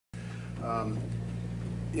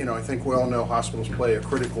You know, I think we all know hospitals play a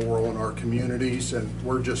critical role in our communities, and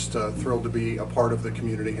we're just thrilled to be a part of the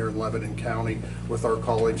community here in Lebanon County with our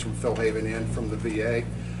colleagues from Philhaven and from the VA.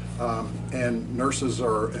 And nurses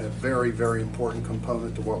are a very, very important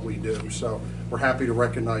component to what we do. So we're happy to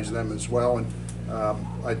recognize them as well. And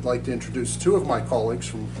I'd like to introduce two of my colleagues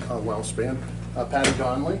from WellSpan. Patty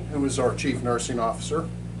Donnelly, who is our Chief Nursing Officer.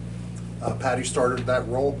 Patty started that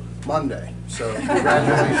role Monday, so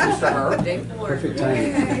congratulations to her. Perfect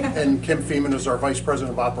timing. And Kim Feeman is our Vice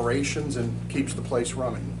President of Operations and keeps the place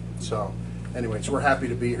running. So anyways, we're happy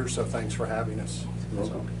to be here, so thanks for having us.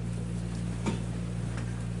 So.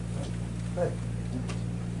 Hey.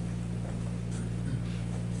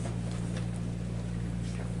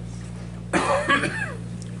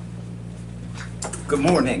 Good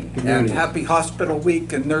morning, and happy Hospital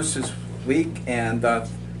Week and Nurses Week, and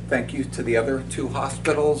thank you to the other two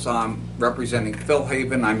hospitals. Representing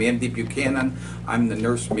Philhaven, I'm Andy Buchanan. I'm the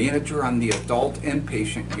nurse manager on the adult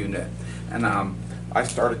inpatient unit, and I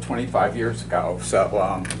started 25 years ago,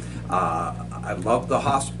 so I love the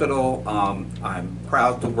hospital. I'm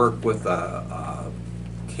proud to work with a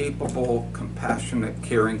capable, compassionate,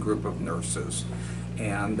 caring group of nurses,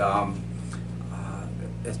 and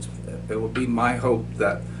it will be my hope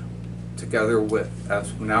that together with,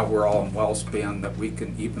 as now we're all in WellSpan, that we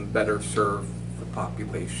can even better serve the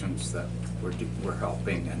populations that we're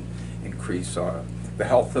helping and increase the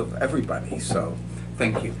health of everybody. So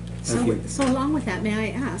thank you. So along with that,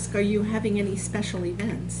 may I ask, are you having any special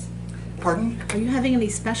events? Pardon? Are you having any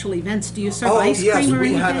special events? Do you serve ice cream yes, or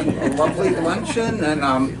we anything? had a lovely luncheon,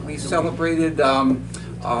 and we celebrated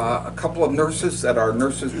a couple of nurses that our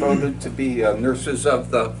nurses voted to be nurses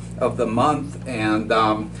of the month, and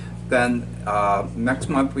then next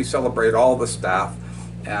month we celebrate all the staff,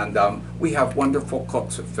 and we have wonderful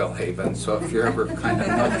cooks at Philhaven. So if you're ever kind of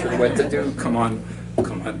not sure what to do, come on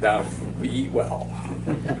down. We eat well.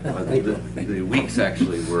 The weeks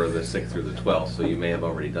actually were the 6th through the 12th, so you may have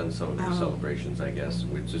already done some of your celebrations, I guess.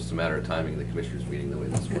 It's just a matter of timing the commissioners meeting the way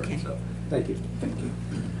this works. Okay. So Thank you. Thank you.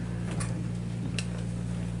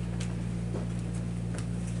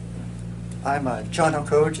 I'm John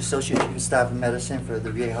O'Coach, Associate Chief of Staff of Medicine for the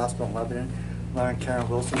VA Hospital in Lebanon. Lauren Karen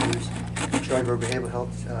Wilson, who's in charge of our behavioral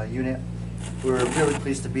health unit. We're really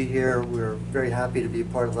pleased to be here. We're very happy to be a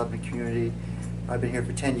part of the Lebanon community. I've been here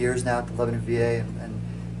for 10 years now at the Lebanon VA and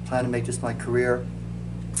plan to make this my career.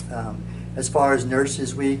 As far as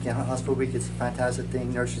Nurses Week and Hospital Week, it's a fantastic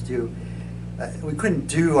thing nurses do. We couldn't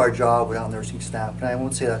do our job without nursing staff, and I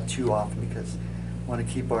won't say that too often because I want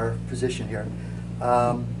to keep our position here.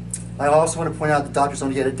 I also want to point out that doctors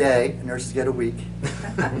only get a day, and nurses get a week.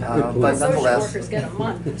 But nonetheless, social workers get a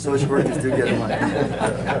month. Social workers do get a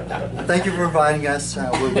month. Thank you for inviting us.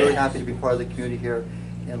 We're really happy to be part of the community here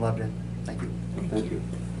in Lebanon. Thank you. Thank you.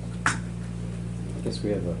 I guess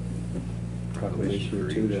we have a proclamation or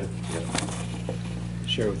two to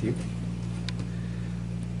share with you.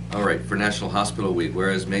 all right, for National Hospital Week,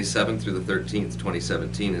 whereas May 7th through the 13th,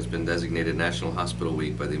 2017 has been designated National Hospital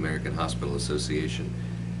Week by the American Hospital Association.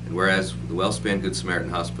 And whereas the WellSpan Good Samaritan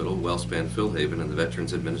Hospital, WellSpan Philhaven, and the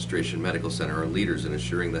Veterans Administration Medical Center are leaders in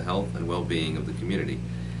assuring the health and well-being of the community.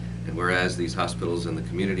 And whereas these hospitals and the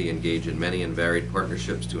community engage in many and varied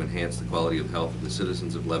partnerships to enhance the quality of health of the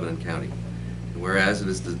citizens of Lebanon County. And whereas it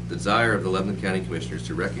is the desire of the Lebanon County Commissioners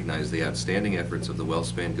to recognize the outstanding efforts of the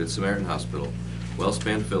WellSpan Good Samaritan Hospital,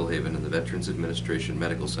 WellSpan Philhaven, and the Veterans Administration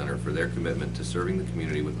Medical Center for their commitment to serving the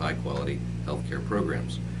community with high-quality health care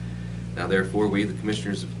programs. Now therefore, we, the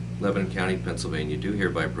Commissioners of Lebanon County, Pennsylvania, do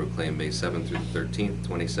hereby proclaim May 7th through the 13th,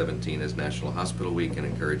 2017 as National Hospital Week and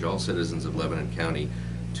encourage all citizens of Lebanon County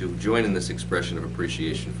to join in this expression of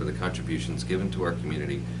appreciation for the contributions given to our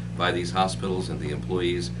community by these hospitals and the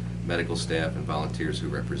employees, medical staff, and volunteers who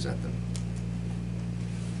represent them.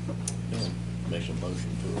 Make a motion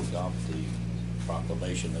to adopt the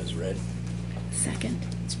proclamation as read. Second.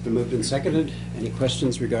 It's been moved and seconded. Any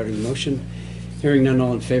questions regarding the motion? Hearing none,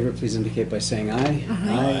 all in favor, please indicate by saying aye.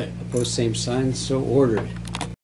 Aye. Opposed, same sign. So ordered.